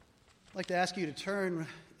I'd like to ask you to turn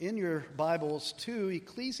in your Bibles to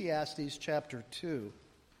Ecclesiastes chapter 2.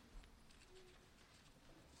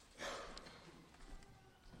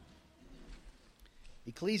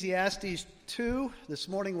 Ecclesiastes 2, this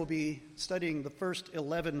morning we'll be studying the first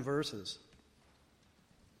 11 verses.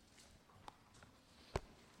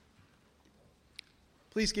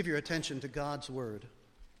 Please give your attention to God's word.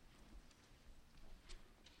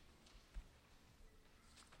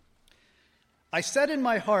 I said in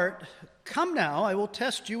my heart, "Come now, I will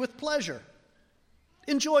test you with pleasure.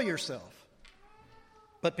 Enjoy yourself."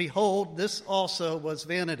 But behold, this also was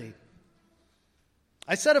vanity.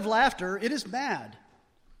 I said of laughter, "It is mad,"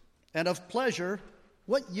 and of pleasure,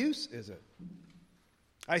 "What use is it?"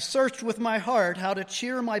 I searched with my heart how to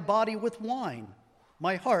cheer my body with wine,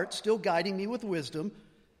 my heart still guiding me with wisdom,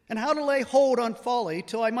 and how to lay hold on folly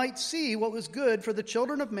till I might see what was good for the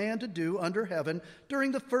children of man to do under heaven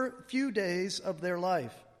during the few days of their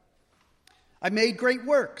life. I made great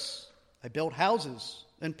works. I built houses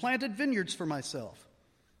and planted vineyards for myself.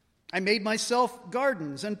 I made myself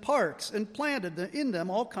gardens and parks and planted in them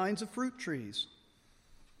all kinds of fruit trees.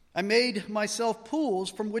 I made myself pools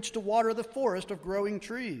from which to water the forest of growing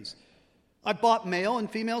trees. I bought male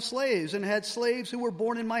and female slaves and had slaves who were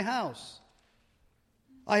born in my house.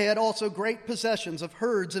 I had also great possessions of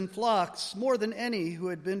herds and flocks, more than any who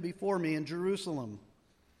had been before me in Jerusalem.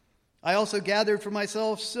 I also gathered for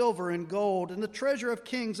myself silver and gold and the treasure of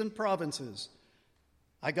kings and provinces.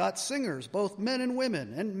 I got singers, both men and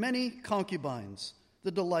women, and many concubines,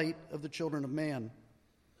 the delight of the children of man.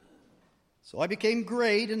 So I became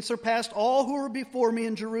great and surpassed all who were before me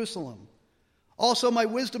in Jerusalem. Also my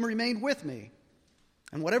wisdom remained with me,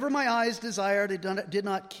 and whatever my eyes desired, I did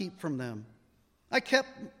not keep from them. I kept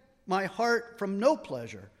my heart from no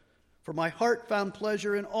pleasure, for my heart found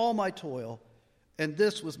pleasure in all my toil, and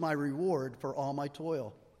this was my reward for all my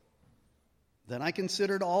toil. Then I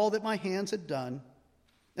considered all that my hands had done,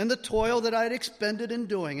 and the toil that I had expended in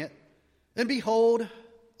doing it, and behold,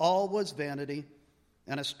 all was vanity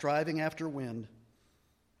and a striving after wind,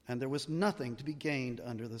 and there was nothing to be gained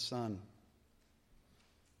under the sun.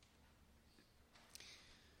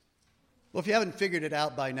 Well, if you haven't figured it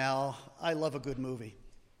out by now, I love a good movie.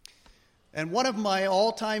 And one of my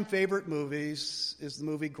all-time favorite movies is the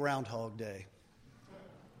movie Groundhog Day.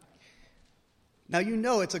 Now, you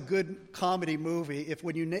know it's a good comedy movie if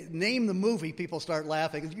when you name the movie, people start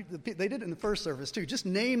laughing. They did it in the first service, too. Just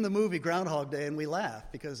name the movie Groundhog Day and we laugh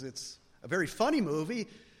because it's a very funny movie.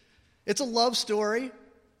 It's a love story.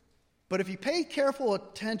 But if you pay careful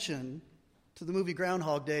attention to the movie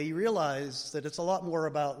Groundhog Day, you realize that it's a lot more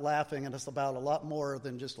about laughing and it's about a lot more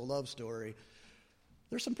than just a love story.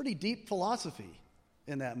 There's some pretty deep philosophy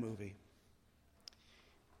in that movie.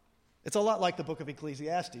 It's a lot like the book of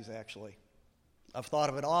Ecclesiastes, actually. I've thought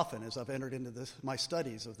of it often as I've entered into my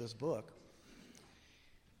studies of this book.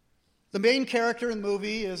 The main character in the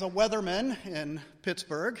movie is a weatherman in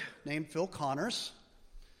Pittsburgh named Phil Connors.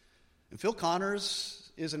 And Phil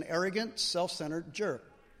Connors is an arrogant, self-centered jerk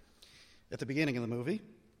at the beginning of the movie.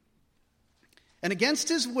 And against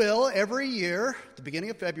his will, every year, at the beginning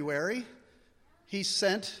of February, he's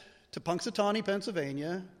sent to Punxsutawney,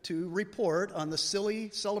 Pennsylvania, to report on the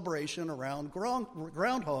silly celebration around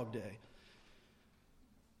Groundhog Day.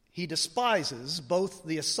 He despises both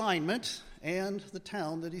the assignment and the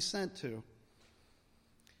town that he's sent to.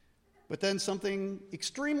 But then something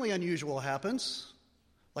extremely unusual happens.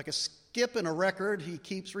 Like a skip in a record, he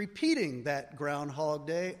keeps repeating that Groundhog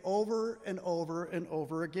Day over and over and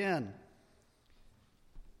over again.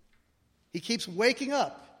 He keeps waking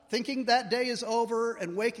up, thinking that day is over,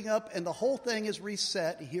 and waking up, and the whole thing is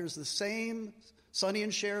reset. He hears the same Sonny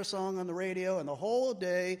and Cher song on the radio, and the whole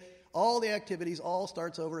day, all the activities, all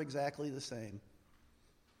starts over exactly the same.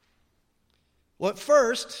 Well, at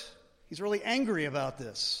first, he's really angry about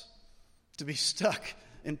this, to be stuck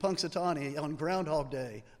in Punxsutawney on Groundhog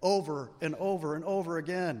Day over and over and over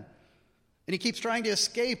again. And he keeps trying to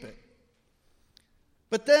escape it.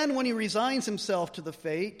 But then when he resigns himself to the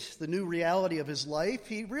fate, the new reality of his life,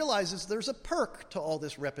 he realizes there's a perk to all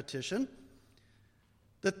this repetition.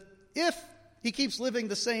 That if he keeps living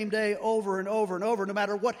the same day over and over and over, no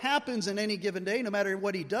matter what happens in any given day, no matter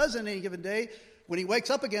what he does in any given day, when he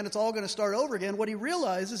wakes up again, it's all going to start over again. What he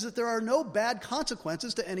realizes is that there are no bad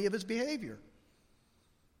consequences to any of his behavior.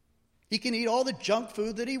 He can eat all the junk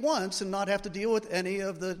food that he wants and not have to deal with any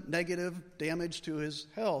of the negative damage to his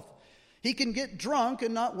health. He can get drunk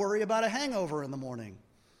and not worry about a hangover in the morning.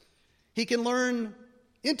 He can learn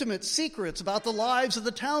intimate secrets about the lives of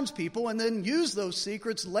the townspeople and then use those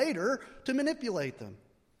secrets later to manipulate them.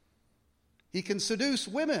 He can seduce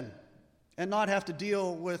women and not have to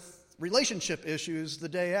deal with relationship issues the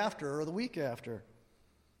day after or the week after.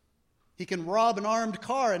 He can rob an armed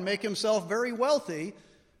car and make himself very wealthy,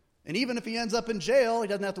 and even if he ends up in jail, he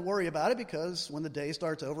doesn't have to worry about it because when the day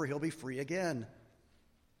starts over, he'll be free again.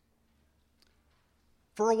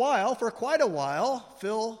 For quite a while,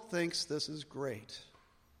 Phil thinks this is great.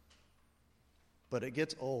 But it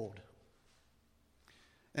gets old.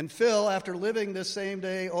 And Phil, after living this same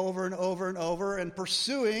day over and over and over and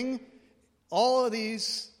pursuing all of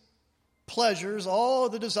these pleasures, all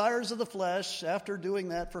of the desires of the flesh, after doing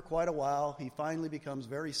that for quite a while, he finally becomes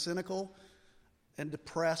very cynical and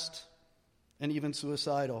depressed and even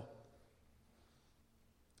suicidal.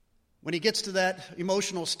 When he gets to that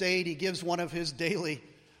emotional state, he gives one of his daily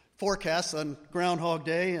forecasts on Groundhog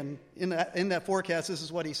Day, and in that forecast, this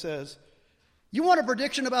is what he says. You want a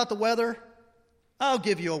prediction about the weather? I'll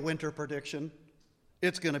give you a winter prediction.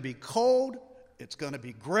 It's going to be cold, it's going to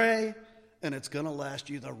be gray, and it's going to last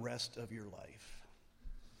you the rest of your life.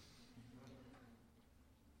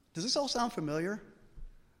 Does this all sound familiar?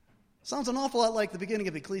 Sounds an awful lot like the beginning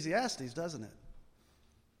of Ecclesiastes, doesn't it?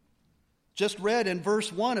 Just read in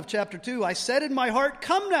verse 1 of chapter 2, I said in my heart,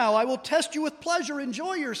 come now, I will test you with pleasure,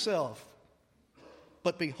 enjoy yourself.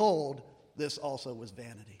 But behold, this also was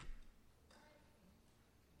vanity.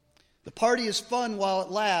 The party is fun while it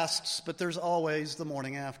lasts, but there's always the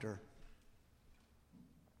morning after.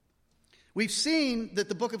 We've seen that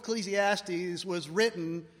the book of Ecclesiastes was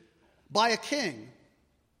written by a king.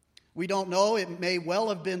 We don't know, it may well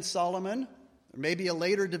have been Solomon, or maybe a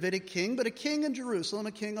later Davidic king, but a king in Jerusalem,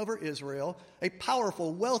 a king over Israel, a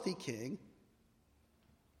powerful, wealthy king.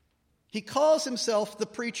 He calls himself the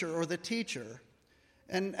preacher or the teacher.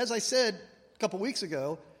 And as I said a couple weeks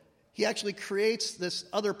ago, he actually creates this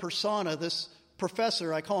other persona, this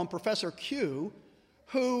professor, I call him Professor Q,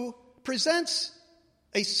 who presents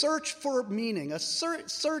a search for meaning, a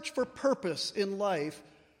search for purpose in life,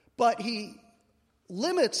 but he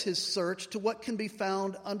limits his search to what can be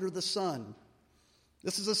found under the sun.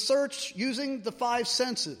 This is a search using the five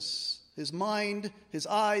senses, his mind, his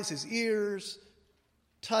eyes, his ears,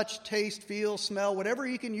 touch, taste, feel, smell, whatever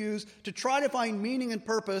he can use to try to find meaning and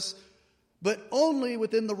purpose, but only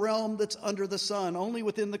within the realm that's under the sun, only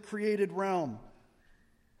within the created realm.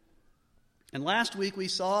 And last week we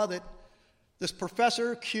saw that this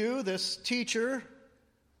Professor Q, this teacher,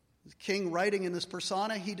 the king writing in this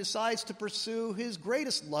persona, he decides to pursue his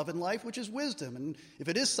greatest love in life, which is wisdom. And if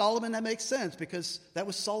it is Solomon, that makes sense because that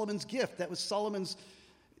was Solomon's gift. That was Solomon's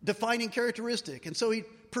defining characteristic. And so he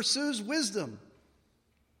pursues wisdom,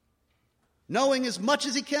 knowing as much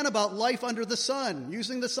as he can about life under the sun,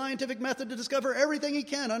 using the scientific method to discover everything he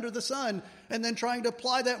can under the sun, and then trying to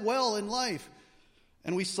apply that well in life.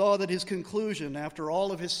 And we saw that his conclusion, after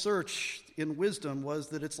all of his search in wisdom, was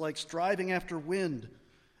that it's like striving after wind,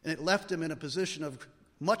 and it left him in a position of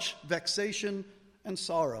much vexation and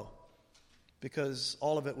sorrow, because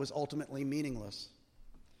all of it was ultimately meaningless.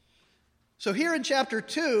 So here in chapter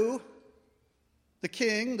 2, the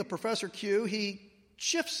king, the Professor Q, he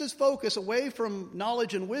shifts his focus away from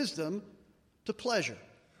knowledge and wisdom to pleasure.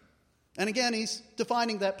 And again, he's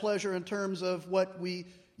defining that pleasure in terms of what we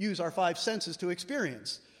use our five senses to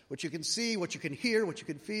experience. What you can see, what you can hear, what you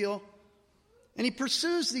can feel. And he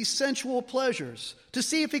pursues these sensual pleasures to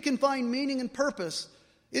see if he can find meaning and purpose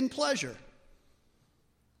in pleasure.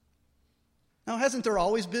 Now, hasn't there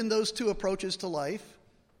always been those two approaches to life?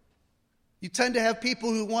 You tend to have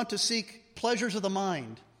people who want to seek pleasures of the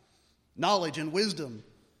mind, knowledge and wisdom.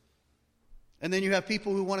 And then you have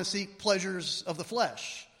people who want to seek pleasures of the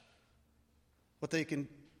flesh, what they can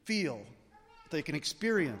feel, what they can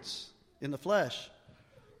experience in the flesh.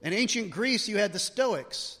 In ancient Greece, you had the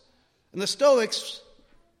Stoics. And the Stoics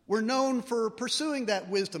were known for pursuing that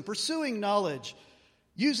wisdom, pursuing knowledge,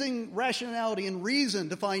 using rationality and reason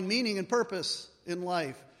to find meaning and purpose in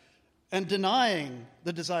life, and denying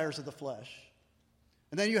the desires of the flesh.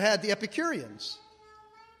 And then you had the Epicureans,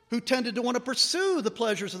 who tended to want to pursue the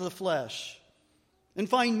pleasures of the flesh and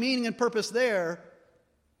find meaning and purpose there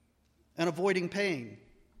and avoiding pain.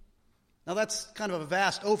 Now that's kind of a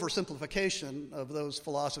vast oversimplification of those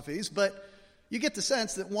philosophies, but you get the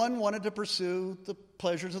sense that one wanted to pursue the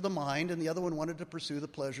pleasures of the mind and the other one wanted to pursue the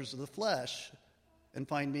pleasures of the flesh and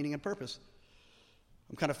find meaning and purpose.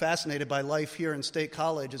 I'm kind of fascinated by life here in State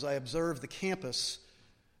College as I observe the campus.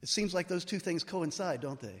 It seems like those two things coincide,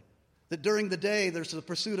 don't they? That during the day there's a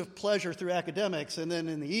pursuit of pleasure through academics, and then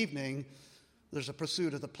in the evening there's a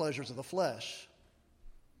pursuit of the pleasures of the flesh.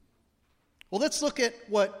 Well, let's look at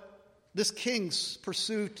what this king's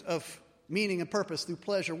pursuit of meaning and purpose through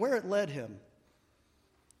pleasure, where it led him.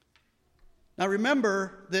 Now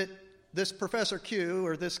remember that this Professor Q,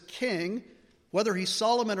 or this king, whether he's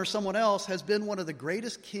Solomon or someone else, has been one of the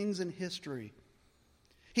greatest kings in history.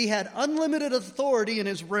 He had unlimited authority in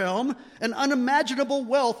his realm and unimaginable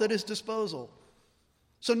wealth at his disposal.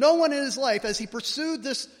 So no one in his life, as he pursued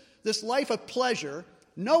this life of pleasure,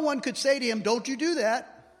 no one could say to him, don't you do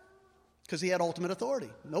that, because he had ultimate authority.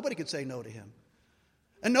 Nobody could say no to him.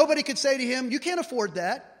 And nobody could say to him, you can't afford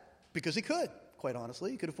that, because he could, quite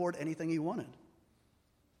honestly. He could afford anything he wanted.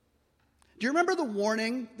 Do you remember the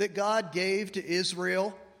warning that God gave to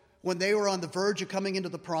Israel when they were on the verge of coming into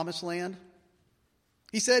the promised land?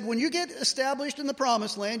 He said, when you get established in the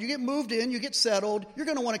promised land, you get moved in, you get settled, you're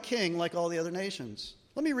going to want a king like all the other nations.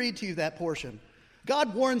 Let me read to you that portion.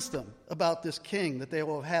 God warns them about this king that they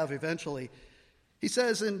will have eventually. He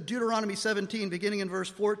says in Deuteronomy 17, beginning in verse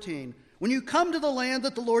 14, when you come to the land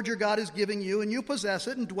that the Lord your God is giving you, and you possess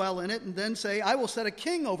it and dwell in it, and then say, I will set a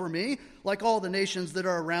king over me, like all the nations that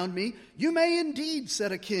are around me, you may indeed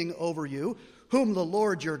set a king over you, whom the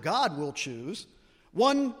Lord your God will choose.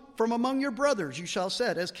 One from among your brothers you shall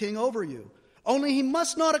set as king over you. Only he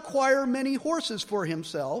must not acquire many horses for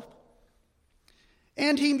himself,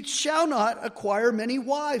 and he shall not acquire many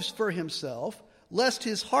wives for himself, lest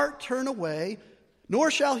his heart turn away, nor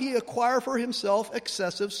shall he acquire for himself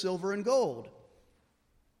excessive silver and gold.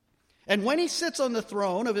 And when he sits on the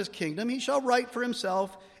throne of his kingdom, he shall write for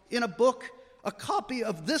himself in a book a copy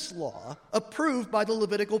of this law, approved by the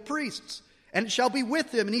Levitical priests. And it shall be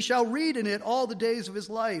with him, and he shall read in it all the days of his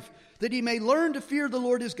life, that he may learn to fear the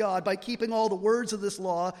Lord his God by keeping all the words of this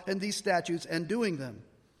law and these statutes and doing them.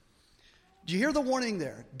 Do you hear the warning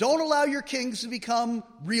there? Don't allow your kings to become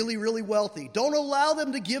really, really wealthy. Don't allow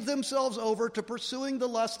them to give themselves over to pursuing the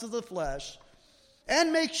lust of the flesh.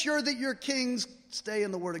 And make sure that your kings stay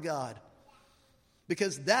in the Word of God.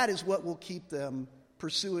 Because that is what will keep them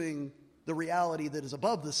pursuing the reality that is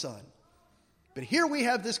above the sun. But here we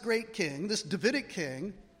have this great king, this Davidic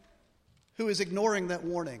king, who is ignoring that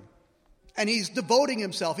warning. And he's devoting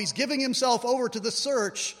himself, he's giving himself over to the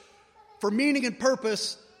search for meaning and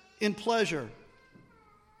purpose in pleasure.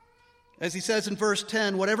 As he says in verse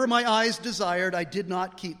 10, whatever my eyes desired, I did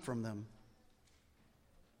not keep from them.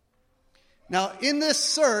 Now, in this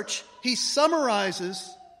search, he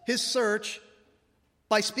summarizes his search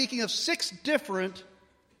by speaking of 6 different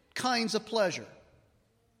kinds of pleasure.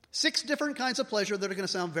 6 different kinds of pleasure that are going to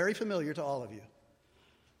sound very familiar to all of you.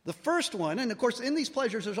 The first one, and of course in these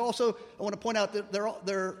pleasures there's also, I want to point out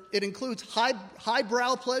that it includes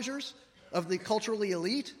highbrow pleasures of the culturally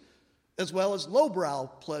elite, as well as lowbrow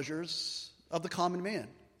pleasures of the common man.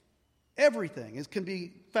 Everything can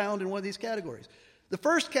be found in one of these categories. The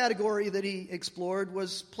first category that he explored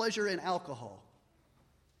was pleasure in alcohol.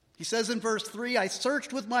 He says in verse 3, I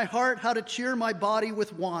searched with my heart how to cheer my body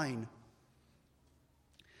with wine.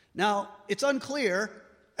 Now, it's unclear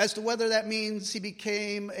as to whether that means he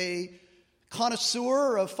became a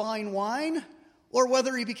connoisseur of fine wine or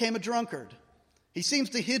whether he became a drunkard. He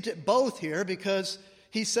seems to hint at both here because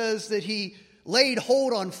he says that he laid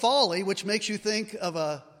hold on folly, which makes you think of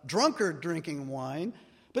a drunkard drinking wine.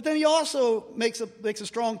 But then he also makes a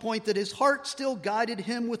strong point that his heart still guided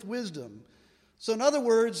him with wisdom. So in other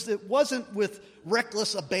words, it wasn't with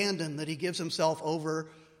reckless abandon that he gives himself over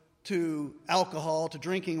to alcohol, to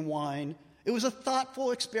drinking wine. It was a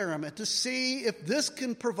thoughtful experiment to see if this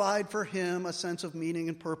can provide for him a sense of meaning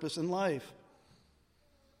and purpose in life.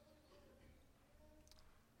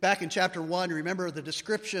 Back in chapter 1, remember the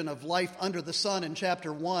description of life under the sun in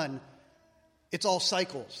chapter 1. It's all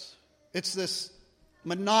cycles. It's this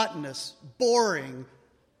monotonous, boring,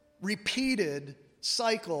 repeated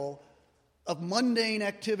cycle of mundane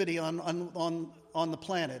activity on the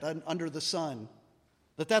planet, under the sun.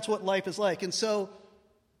 That's what life is like. And so,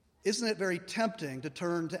 isn't it very tempting to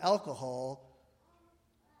turn to alcohol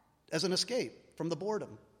as an escape from the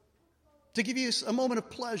boredom? To give you a moment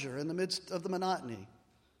of pleasure in the midst of the monotony,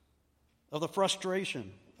 of the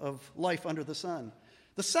frustration of life under the sun.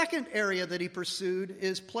 The second area that he pursued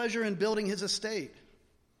is pleasure in building his estate.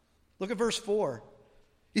 Look at verse 4.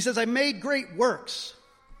 He says, I made great works.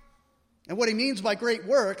 And what he means by great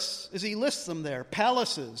works is he lists them there.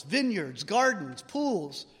 Palaces, vineyards, gardens,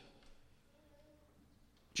 pools.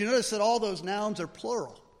 Do you notice that all those nouns are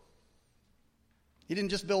plural? He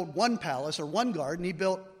didn't just build one palace or one garden. He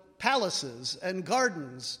built palaces and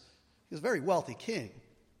gardens. He was a very wealthy king.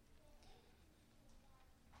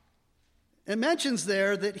 It mentions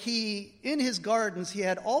there that in his gardens, he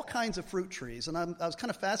had all kinds of fruit trees. And I was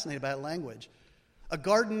kind of fascinated by that language. A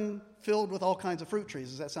garden filled with all kinds of fruit trees.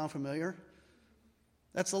 Does that sound familiar?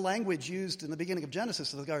 That's the language used in the beginning of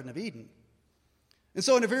Genesis of the Garden of Eden. And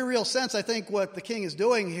so in a very real sense, I think what the king is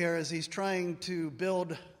doing here is he's trying to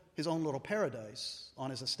build his own little paradise on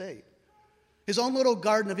his estate. His own little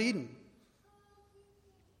Garden of Eden.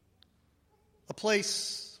 A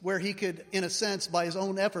place where he could, in a sense, by his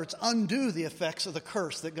own efforts, undo the effects of the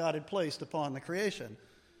curse that God had placed upon the creation.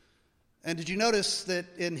 And did you notice that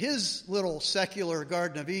in his little secular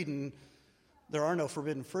Garden of Eden, there are no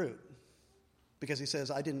forbidden fruit? Because he says,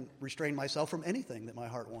 I didn't restrain myself from anything that my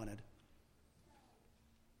heart wanted.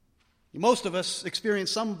 Most of us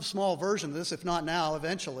experience some small version of this, if not now,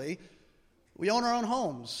 eventually. We own our own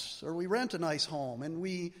homes, or we rent a nice home, and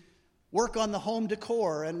we work on the home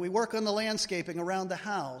decor, and we work on the landscaping around the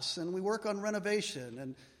house, and we work on renovation,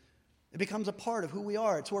 and it becomes a part of who we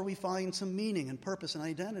are. It's where we find some meaning and purpose and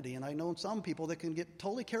identity. And I know some people that can get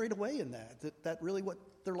totally carried away in that really what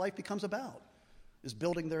their life becomes about, is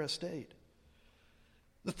building their estate.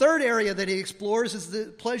 The third area that he explores is the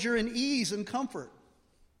pleasure in ease and comfort.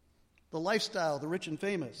 The lifestyle, the rich and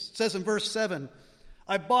famous. It says in verse 7,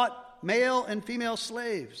 I bought male and female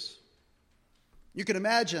slaves. You can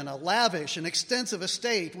imagine a lavish and extensive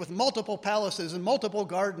estate with multiple palaces and multiple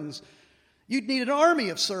gardens. You'd need an army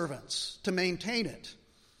of servants to maintain it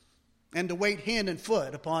and to wait hand and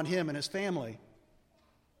foot upon him and his family.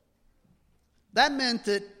 That meant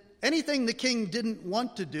that anything the king didn't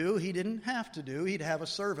want to do, he didn't have to do. He'd have a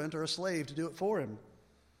servant or a slave to do it for him.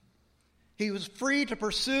 He was free to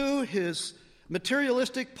pursue his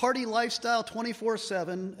materialistic party lifestyle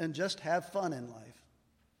 24/7 and just have fun in life.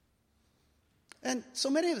 And so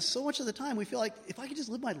many of us, so much of the time, we feel like, if I could just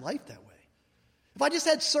live my life that way, if I just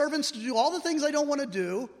had servants to do all the things I don't want to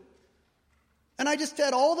do, and I just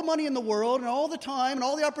had all the money in the world and all the time and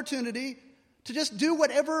all the opportunity to just do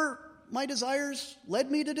whatever my desires led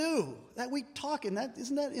me to do. That we talk, and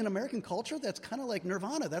isn't that in American culture? That's kind of like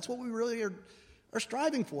nirvana. That's what we really are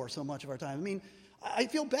striving for so much of our time. I mean, I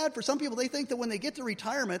feel bad for some people. They think that when they get to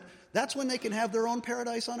retirement, that's when they can have their own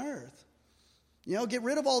paradise on earth. You know, get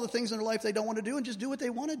rid of all the things in their life they don't want to do and just do what they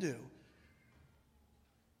want to do.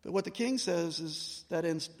 But what the king says is that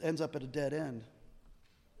ends up at a dead end.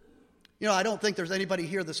 You know, I don't think there's anybody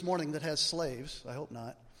here this morning that has slaves. I hope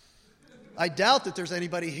not. I doubt that there's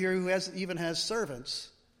anybody here who even has servants.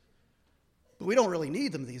 But we don't really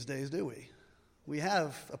need them these days, do we? We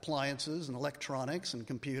have appliances and electronics and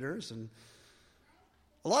computers, and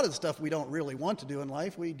a lot of the stuff we don't really want to do in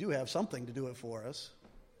life, we do have something to do it for us.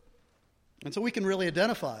 And so we can really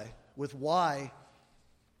identify with why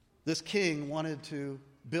this king wanted to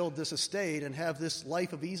build this estate and have this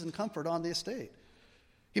life of ease and comfort on the estate.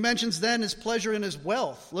 He mentions then his pleasure in his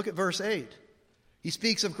wealth. Look at verse 8. He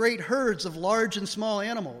speaks of great herds of large and small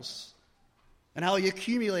animals and how he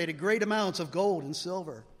accumulated great amounts of gold and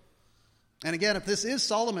silver. And again, if this is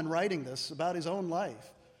Solomon writing this about his own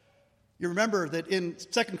life, you remember that in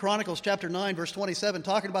 2 Chronicles chapter 9, verse 27,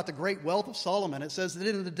 talking about the great wealth of Solomon, it says that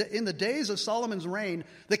in the days of Solomon's reign,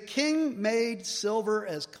 the king made silver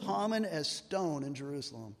as common as stone in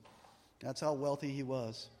Jerusalem. That's how wealthy he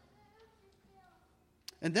was.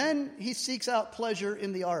 And then he seeks out pleasure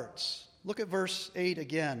in the arts. Look at verse 8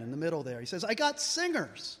 again in the middle there. He says, I got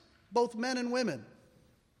singers, both men and women.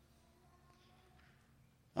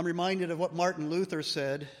 I'm reminded of what Martin Luther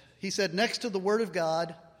said. He said, next to the Word of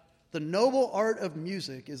God, the noble art of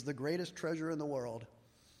music is the greatest treasure in the world.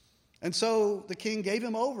 And so the king gave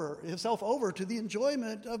himself over to the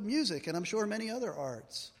enjoyment of music, and I'm sure many other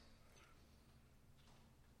arts.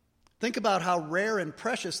 Think about how rare and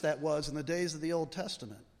precious that was in the days of the Old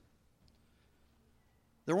Testament.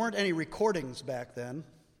 There weren't any recordings back then.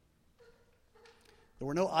 There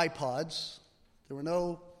were no iPods. There were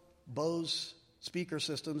no Bose speaker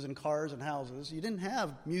systems in cars and houses. You didn't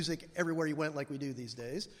have music everywhere you went like we do these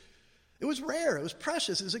days. It was rare. It was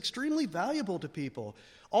precious. It was extremely valuable to people.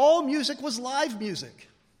 All music was live music.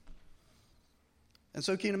 And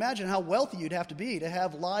so can you imagine how wealthy you'd have to be to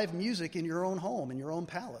have live music in your own home, in your own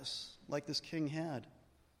palace, like this king had?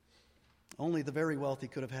 Only the very wealthy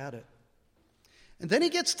could have had it. And then he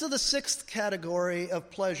gets to the sixth category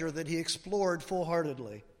of pleasure that he explored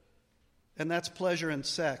full-heartedly. And that's pleasure in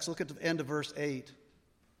sex. Look at the end of verse 8.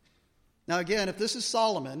 Now again, if this is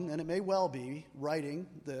Solomon, and it may well be, writing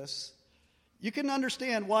this, you can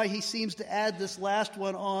understand why he seems to add this last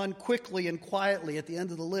one on quickly and quietly at the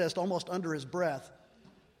end of the list, almost under his breath.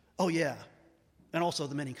 Oh yeah, and also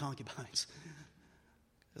the many concubines.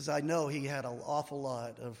 Because I know he had an awful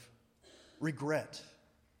lot of regret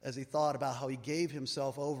as he thought about how he gave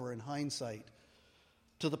himself over in hindsight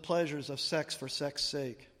to the pleasures of sex for sex's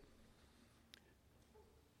sake.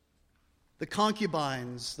 The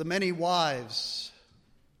concubines, the many wives,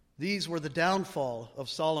 these were the downfall of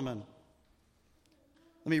Solomon.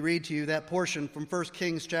 Let me read to you that portion from 1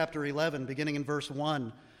 Kings chapter 11, beginning in verse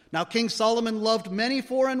 1. Now King Solomon loved many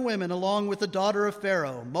foreign women along with the daughter of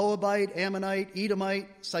Pharaoh, Moabite, Ammonite, Edomite,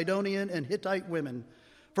 Sidonian, and Hittite women,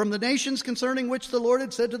 from the nations concerning which the Lord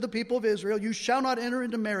had said to the people of Israel, you shall not enter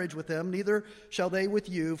into marriage with them, neither shall they with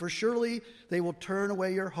you, for surely they will turn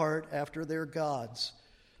away your heart after their gods.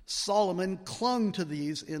 Solomon clung to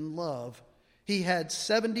these in love. He had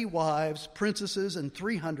 70 wives, princesses, and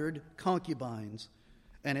 300 concubines,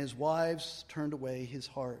 and his wives turned away his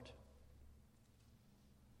heart.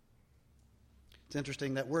 It's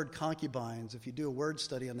interesting, that word concubines, if you do a word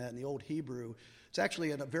study on that in the Old Hebrew, it's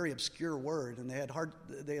actually a very obscure word, and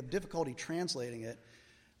they have difficulty translating it.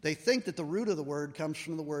 They think that the root of the word comes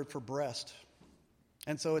from the word for breast,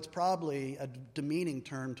 and so it's probably a demeaning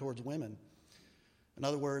term towards women. In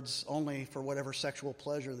other words, only for whatever sexual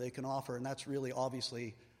pleasure they can offer, and that's really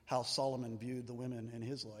obviously how Solomon viewed the women in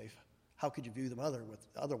his life. How could you view them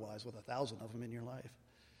otherwise with 1,000 of them in your life? It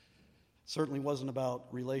certainly wasn't about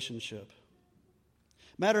relationship.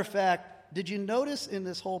 Matter of fact, did you notice in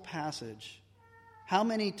this whole passage how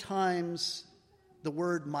many times the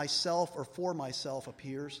word myself or for myself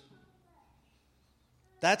appears?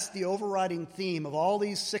 That's the overriding theme of all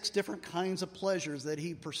these 6 different kinds of pleasures that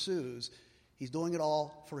he pursues. He's doing it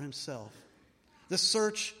all for himself. The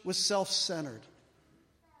search was self-centered.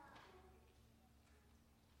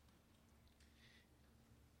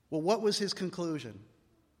 Well, what was his conclusion?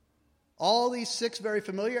 All these 6 very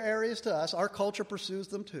familiar areas to us, our culture pursues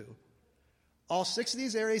them too. All 6 of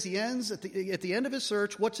these areas, he ends at the end of his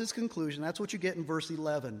search. What's his conclusion? That's what you get in verse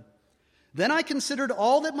 11. Then I considered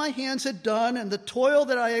all that my hands had done and the toil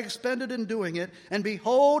that I had expended in doing it, and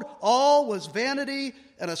behold, all was vanity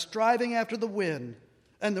and a striving after the wind,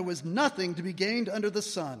 and there was nothing to be gained under the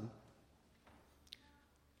sun.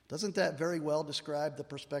 Doesn't that very well describe the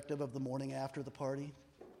perspective of the morning after the party?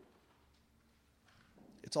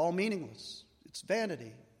 It's all meaningless. It's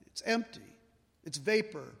vanity. It's empty. It's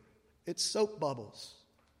vapor. It's soap bubbles.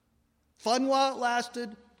 Fun while it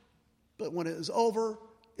lasted, but when it is over,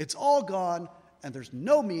 it's all gone, and there's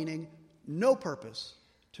no meaning, no purpose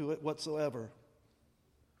to it whatsoever.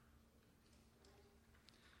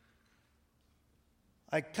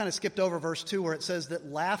 I kind of skipped over verse 2 where it says that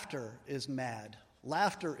laughter is mad.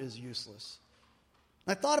 Laughter is useless.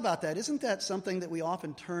 And I thought about that. Isn't that something that we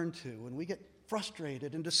often turn to when we get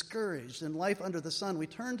frustrated and discouraged in life under the sun? We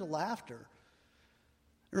turn to laughter.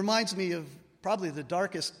 It reminds me of probably the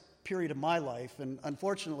darkest period of my life, and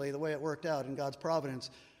unfortunately, the way it worked out in God's providence,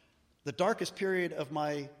 the darkest period of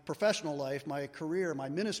my professional life, my career, my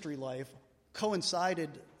ministry life, coincided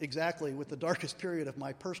exactly with the darkest period of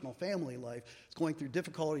my personal family life. It's going through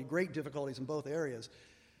great difficulties in both areas.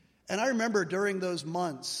 And I remember during those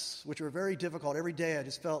months, which were very difficult, every day I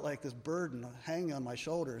just felt like this burden hanging on my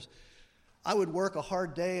shoulders. I would work a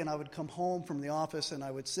hard day, and I would come home from the office, and I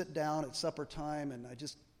would sit down at supper time, and I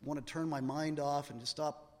just want to turn my mind off and just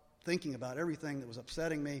stop thinking about everything that was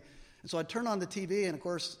upsetting me. And so I'd turn on the TV, and of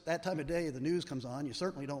course, that time of day, the news comes on. You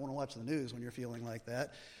certainly don't want to watch the news when you're feeling like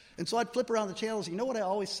that. And so I'd flip around the channels. You know what I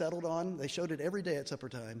always settled on? They showed it every day at supper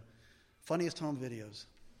time. Funniest Home Videos.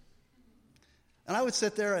 And I would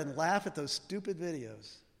sit there and laugh at those stupid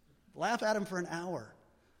videos. Laugh at them for an hour.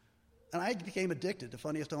 And I became addicted to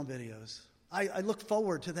Funniest Home Videos. I looked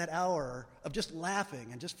forward to that hour of just laughing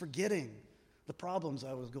and just forgetting the problems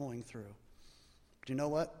I was going through. But you know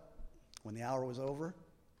what? When the hour was over,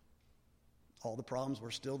 all the problems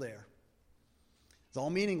were still there. It's all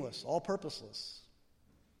meaningless, all purposeless.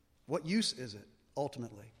 What use is it,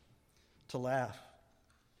 ultimately, to laugh?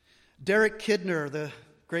 Derek Kidner, the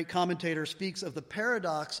great commentator, speaks of the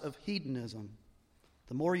paradox of hedonism.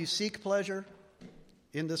 The more you seek pleasure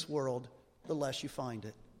in this world, the less you find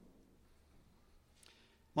it.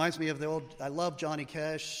 Reminds me of I love Johnny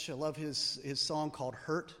Cash. I love his song called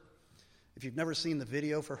Hurt. If you've never seen the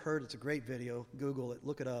video for Hurt, it's a great video. Google it,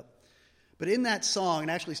 look it up. But in that song, and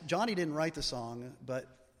actually Johnny didn't write the song, but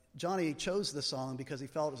Johnny chose the song because he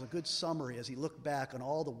felt it was a good summary as he looked back on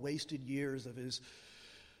all the wasted years of his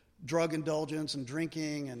drug indulgence and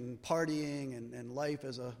drinking and partying and life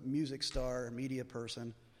as a music star, a media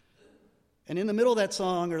person. And in the middle of that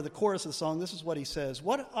song, or the chorus of the song, this is what he says: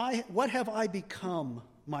 What have I become,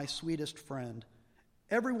 my sweetest friend?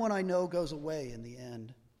 Everyone I know goes away in the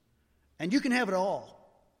end. And you can have it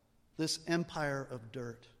all, this empire of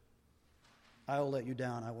dirt. I will let you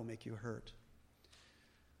down, I will make you hurt.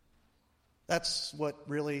 That's what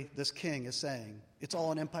really this king is saying. It's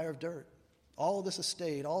all an empire of dirt. All this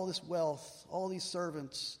estate, all this wealth, all these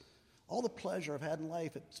servants, all the pleasure I've had in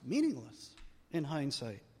life, it's meaningless in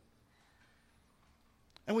hindsight.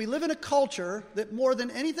 And we live in a culture that more than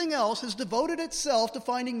anything else has devoted itself to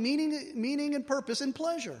finding meaning and purpose in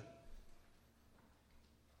pleasure.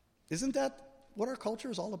 Isn't that what our culture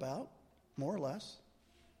is all about, more or less?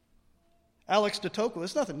 Alex de Tocqueville,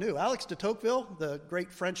 it's nothing new. Alex de Tocqueville, the great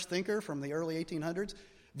French thinker from the early 1800s,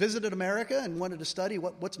 visited America and wanted to study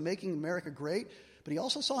what's making America great, but he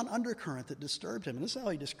also saw an undercurrent that disturbed him, and this is how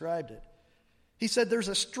he described it. He said, "There's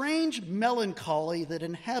a strange melancholy that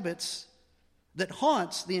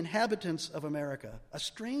haunts the inhabitants of America, a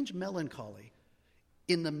strange melancholy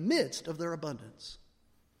in the midst of their abundance."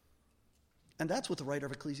 And that's what the writer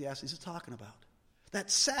of Ecclesiastes is talking about. That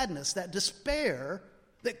sadness, that despair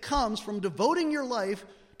that comes from devoting your life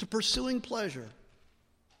to pursuing pleasure.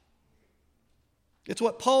 It's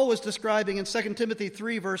what Paul was describing in 2 Timothy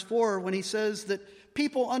 3, verse 4, when he says that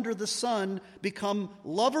people under the sun become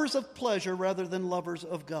lovers of pleasure rather than lovers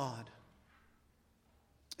of God.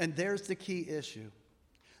 And there's the key issue.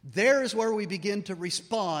 There is where we begin to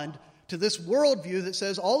respond to this worldview that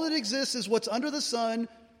says all that exists is what's under the sun,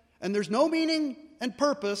 and there's no meaning and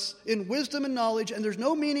purpose in wisdom and knowledge, and there's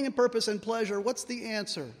no meaning and purpose in pleasure. What's the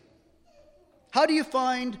answer? How do you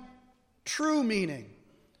find true meaning?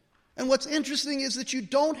 And what's interesting is that you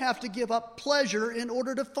don't have to give up pleasure in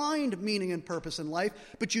order to find meaning and purpose in life,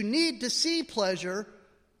 but you need to see pleasure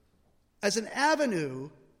as an avenue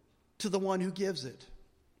to the one who gives it.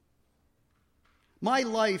 My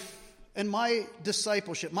life and my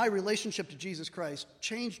discipleship, my relationship to Jesus Christ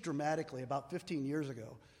changed dramatically about 15 years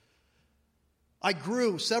ago. I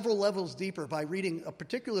grew several levels deeper by reading a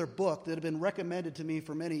particular book that had been recommended to me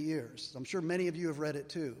for many years. I'm sure many of you have read it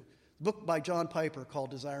too. A book by John Piper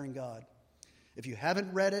called Desiring God. If you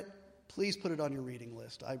haven't read it, please put it on your reading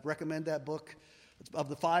list. I recommend that book. Of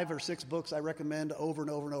the 5 or 6 books I recommend over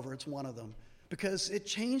and over and over, it's one of them. Because it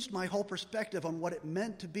changed my whole perspective on what it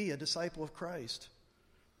meant to be a disciple of Christ.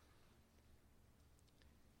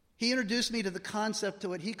 He introduced me to the concept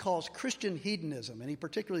of what he calls Christian hedonism, and he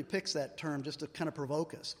particularly picks that term just to kind of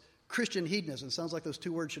provoke us. Christian hedonism. It sounds like those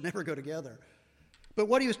two words should never go together. But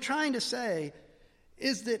what he was trying to say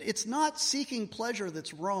is that it's not seeking pleasure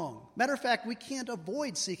that's wrong. Matter of fact, we can't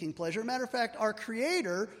avoid seeking pleasure. Matter of fact, our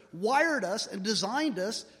Creator wired us and designed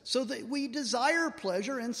us so that we desire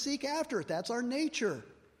pleasure and seek after it. That's our nature.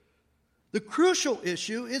 The crucial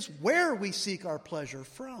issue is where we seek our pleasure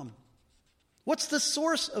from. What's the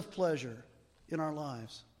source of pleasure in our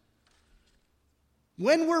lives?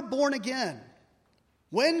 When we're born again,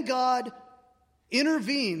 when God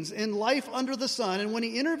intervenes in life under the sun, and when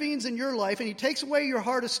he intervenes in your life and he takes away your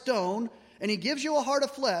heart of stone and he gives you a heart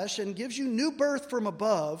of flesh and gives you new birth from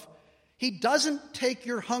above, he doesn't take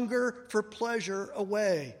your hunger for pleasure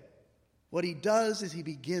away. What he does is he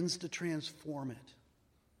begins to transform it.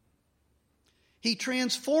 He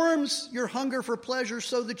transforms your hunger for pleasure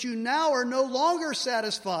so that you now are no longer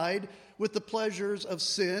satisfied with the pleasures of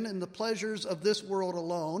sin and the pleasures of this world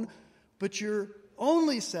alone, but you're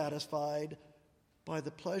only satisfied by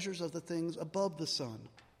the pleasures of the things above the sun.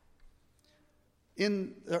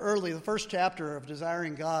 In the first chapter of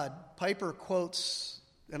Desiring God, Piper quotes,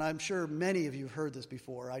 and I'm sure many of you have heard this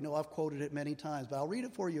before. I know I've quoted it many times, but I'll read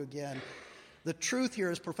it for you again. The truth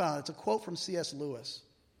here is profound. It's a quote from C.S. Lewis.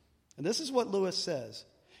 And this is what Lewis says.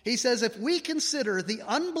 He says, if we consider the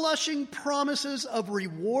unblushing promises of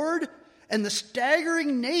reward and the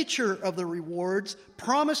staggering nature of the rewards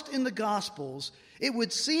promised in the Gospels, it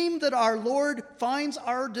would seem that our Lord finds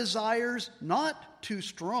our desires not too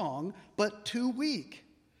strong, but too weak.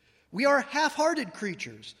 We are half-hearted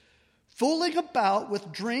creatures, fooling about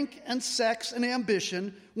with drink and sex and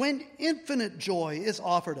ambition when infinite joy is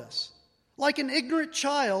offered us. Like an ignorant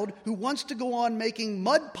child who wants to go on making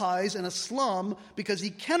mud pies in a slum because he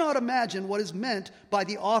cannot imagine what is meant by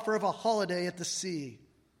the offer of a holiday at the sea.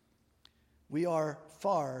 We are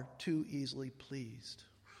far too easily pleased.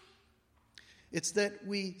 It's that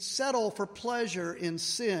we settle for pleasure in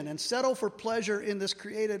sin and settle for pleasure in this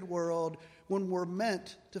created world when we're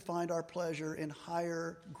meant to find our pleasure in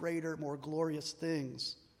higher, greater, more glorious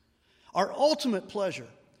things. Our ultimate pleasure.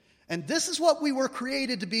 And this is what we were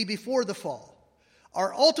created to be before the fall.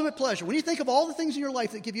 Our ultimate pleasure. When you think of all the things in your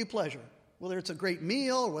life that give you pleasure, whether it's a great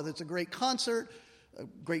meal, or whether it's a great concert, a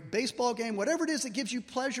great baseball game, whatever it is that gives you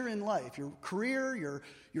pleasure in life, your career,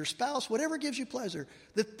 your spouse, whatever gives you pleasure,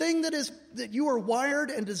 the thing that you are wired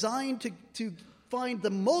and designed to find the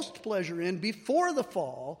most pleasure in before the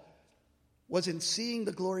fall was in seeing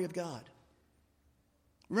the glory of God.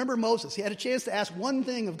 Remember Moses. He had a chance to ask one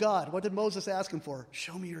thing of God. What did Moses ask him for?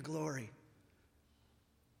 Show me your glory.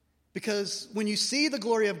 Because when you see the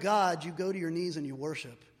glory of God, you go to your knees and you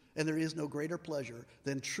worship. And there is no greater pleasure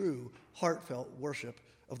than true, heartfelt worship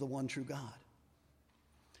of the one true God.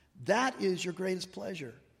 That is your greatest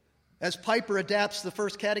pleasure. As Piper adapts the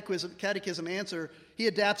first catechism answer, he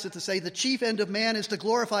adapts it to say the chief end of man is to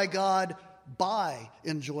glorify God by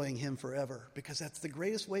enjoying him forever, because that's the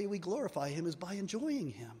greatest way we glorify him, is by enjoying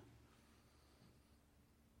him.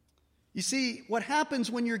 You see, what happens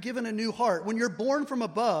when you're given a new heart, when you're born from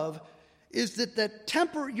above, is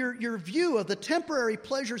that your view of the temporary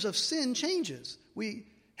pleasures of sin changes. We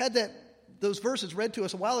had those verses read to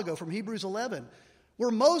us a while ago from Hebrews 11,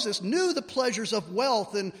 where Moses knew the pleasures of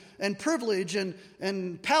wealth and privilege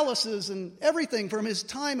and palaces and everything from his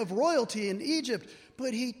time of royalty in Egypt,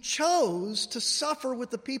 but he chose to suffer with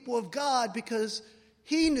the people of God because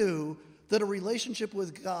he knew that a relationship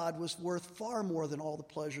with God was worth far more than all the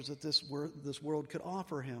pleasures that this world could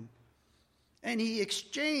offer him. And he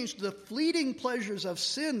exchanged the fleeting pleasures of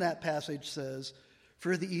sin, that passage says,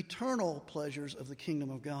 for the eternal pleasures of the kingdom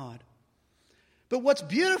of God. But what's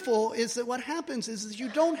beautiful is that what happens is that you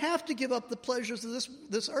don't have to give up the pleasures of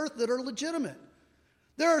this earth that are legitimate.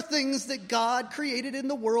 There are things that God created in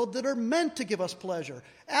the world that are meant to give us pleasure.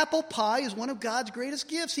 Apple pie is one of God's greatest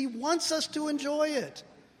gifts. He wants us to enjoy it.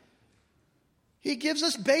 He gives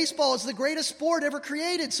us baseball as the greatest sport ever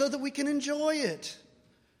created so that we can enjoy it.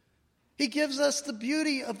 He gives us the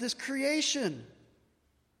beauty of this creation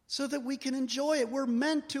so that we can enjoy it. We're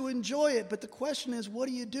meant to enjoy it, but the question is, what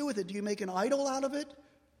do you do with it? Do you make an idol out of it?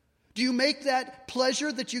 Do you make that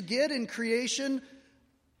pleasure that you get in creation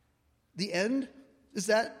the end? Is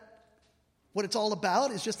that what it's all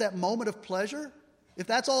about? Is just that moment of pleasure? If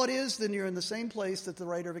that's all it is, then you're in the same place that the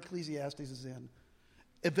writer of Ecclesiastes is in.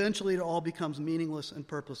 Eventually, it all becomes meaningless and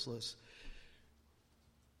purposeless.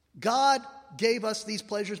 God gave us these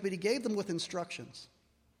pleasures, but he gave them with instructions.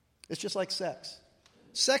 It's just like sex.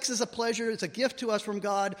 Sex is a pleasure, it's a gift to us from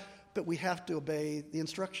God, but we have to obey the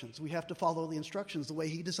instructions. We have to follow the instructions the way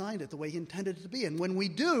he designed it, the way he intended it to be. And when we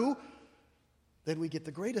do, then we get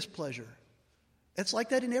the greatest pleasure. It's like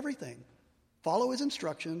that in everything. Follow his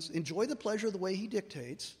instructions, enjoy the pleasure the way he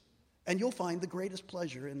dictates, and you'll find the greatest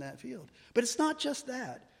pleasure in that field. But it's not just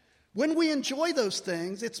that. When we enjoy those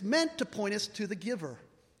things, it's meant to point us to the giver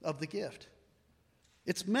of the gift.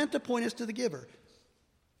 It's meant to point us to the giver.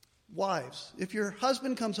 Wives, if your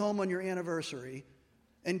husband comes home on your anniversary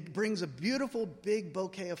and brings a beautiful big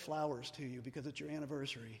bouquet of flowers to you because it's your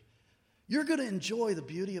anniversary, you're going to enjoy the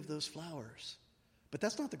beauty of those flowers. But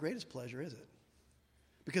that's not the greatest pleasure, is it?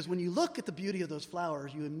 Because when you look at the beauty of those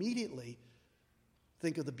flowers, you immediately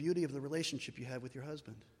think of the beauty of the relationship you have with your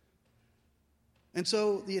husband. And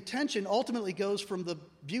so the attention ultimately goes from the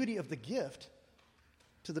beauty of the gift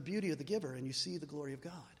to the beauty of the giver, and you see the glory of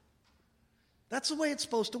God. That's the way it's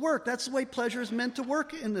supposed to work. That's the way pleasure is meant to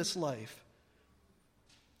work in this life.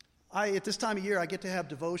 At this time of year, I get to have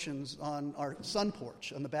devotions on our sun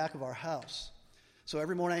porch on the back of our house. So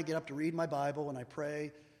every morning I get up to read my Bible and I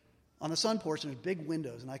pray on the sun porch, and there's big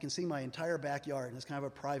windows, and I can see my entire backyard, and it's kind of a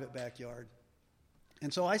private backyard.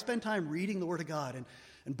 And so I spend time reading the Word of God,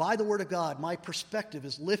 and by the Word of God, my perspective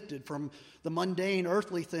is lifted from the mundane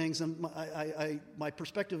earthly things, and my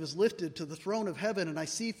perspective is lifted to the throne of heaven, and I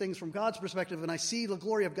see things from God's perspective, and I see the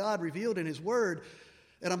glory of God revealed in his Word,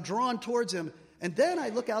 and I'm drawn towards him. And then I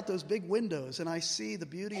look out those big windows, and I see the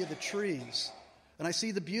beauty of the trees, and I see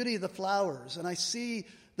the beauty of the flowers, and I see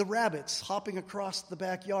the rabbits hopping across the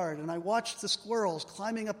backyard, and I watch the squirrels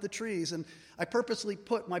climbing up the trees, and I purposely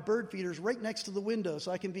put my bird feeders right next to the window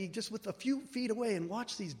so I can be just with a few feet away and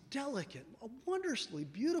watch these delicate, wondrously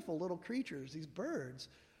beautiful little creatures, these birds.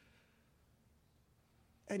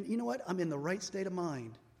 And you know what? I'm in the right state of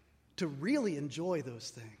mind to really enjoy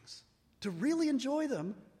those things, to really enjoy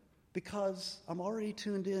them, because I'm already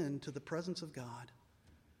tuned in to the presence of God.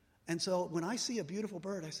 And so when I see a beautiful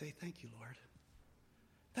bird, I say, thank you, Lord.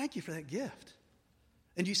 Thank you for that gift.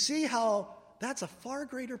 And you see how that's a far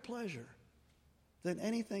greater pleasure than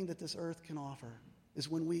anything that this earth can offer, is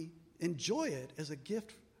when we enjoy it as a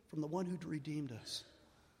gift from the one who redeemed us.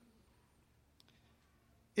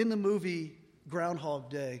 In the movie Groundhog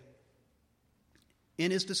Day,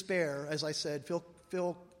 in his despair, as I said,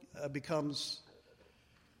 Phil becomes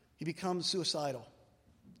suicidal.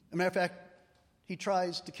 As a matter of fact, he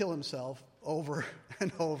tries to kill himself over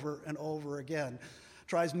and over and over again.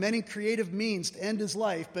 Tries many creative means to end his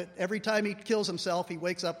life, but every time he kills himself, he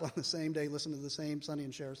wakes up on the same day, listening to the same Sonny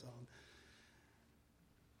and Cher song.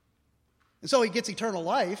 And so he gets eternal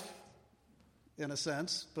life, in a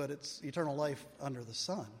sense, but it's eternal life under the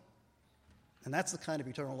sun. And that's the kind of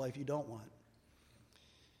eternal life you don't want.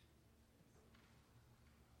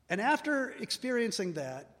 And after experiencing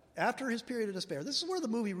that, after his period of despair, this is where the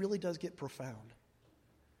movie really does get profound.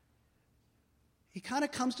 he kind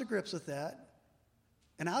of comes to grips with that.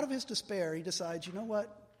 And out of his despair, he decides, you know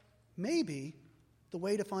what? Maybe the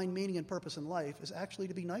way to find meaning and purpose in life is actually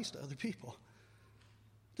to be nice to other people.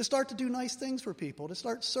 To start to do nice things for people, to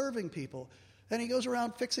start serving people. And he goes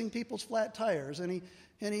around fixing people's flat tires, and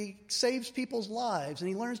he saves people's lives, and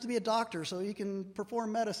he learns to be a doctor so he can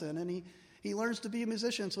perform medicine, and he learns to be a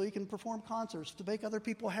musician so he can perform concerts to make other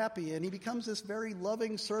people happy, and he becomes this very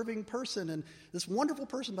loving, serving person, and this wonderful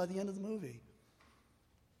person by the end of the movie.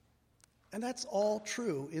 And that's all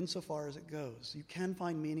true insofar as it goes. You can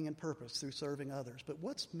find meaning and purpose through serving others, but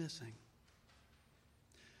what's missing?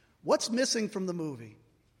 What's missing from the movie?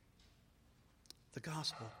 The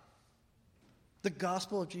gospel. The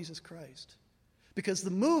gospel of Jesus Christ. Because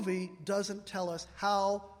the movie doesn't tell us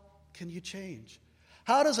how can you change.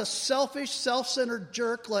 How does a selfish, self-centered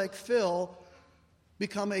jerk like Phil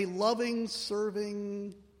become a loving,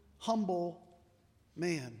 serving, humble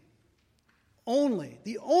man?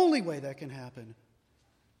 The only way that can happen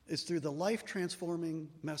is through the life-transforming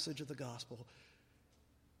message of the gospel.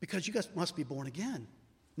 Because you guys must be born again.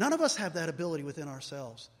 None of us have that ability within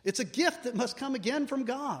ourselves. It's a gift that must come again from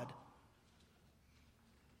God.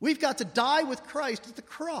 We've got to die with Christ at the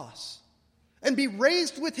cross and be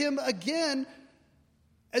raised with him again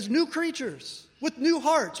as new creatures, with new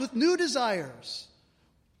hearts, with new desires,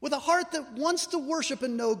 with a heart that wants to worship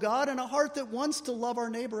and know God and a heart that wants to love our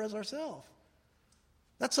neighbor as ourselves.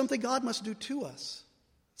 That's something God must do to us.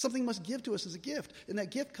 Something must give to us as a gift, and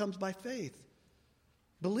that gift comes by faith.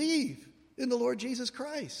 Believe in the Lord Jesus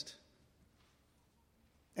Christ,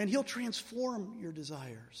 and he'll transform your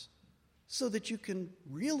desires so that you can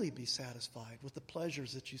really be satisfied with the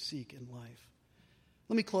pleasures that you seek in life.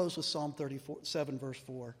 Let me close with Psalm 37, verse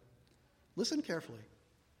 4. Listen carefully.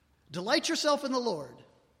 Delight yourself in the Lord,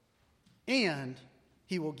 and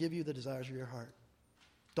he will give you the desires of your heart.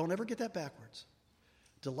 Don't ever get that backwards.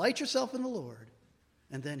 Delight yourself in the Lord,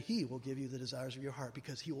 and then he will give you the desires of your heart,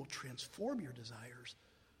 because he will transform your desires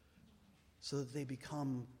so that they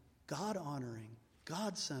become God-honoring,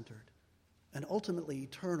 God-centered, and ultimately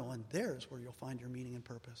eternal, and there's where you'll find your meaning and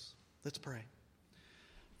purpose. Let's pray.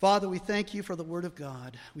 Father, we thank you for the Word of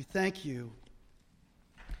God. We thank you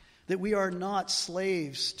that we are not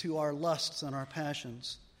slaves to our lusts and our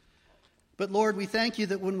passions. But Lord, we thank you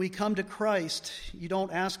that when we come to Christ, you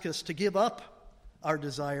don't ask us to give up our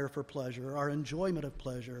desire for pleasure, our enjoyment of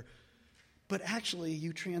pleasure, but actually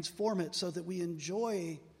you transform it so that we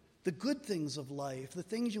enjoy the good things of life, the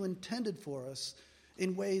things you intended for us,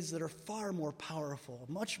 in ways that are far more powerful,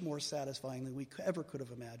 much more satisfying than we ever could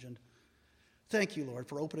have imagined. Thank you, Lord,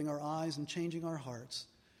 for opening our eyes and changing our hearts.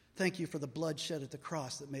 Thank you for the blood shed at the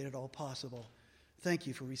cross that made it all possible. Thank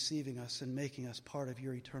you for receiving us and making us part of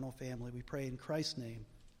your eternal family. We pray in Christ's name.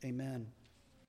 Amen.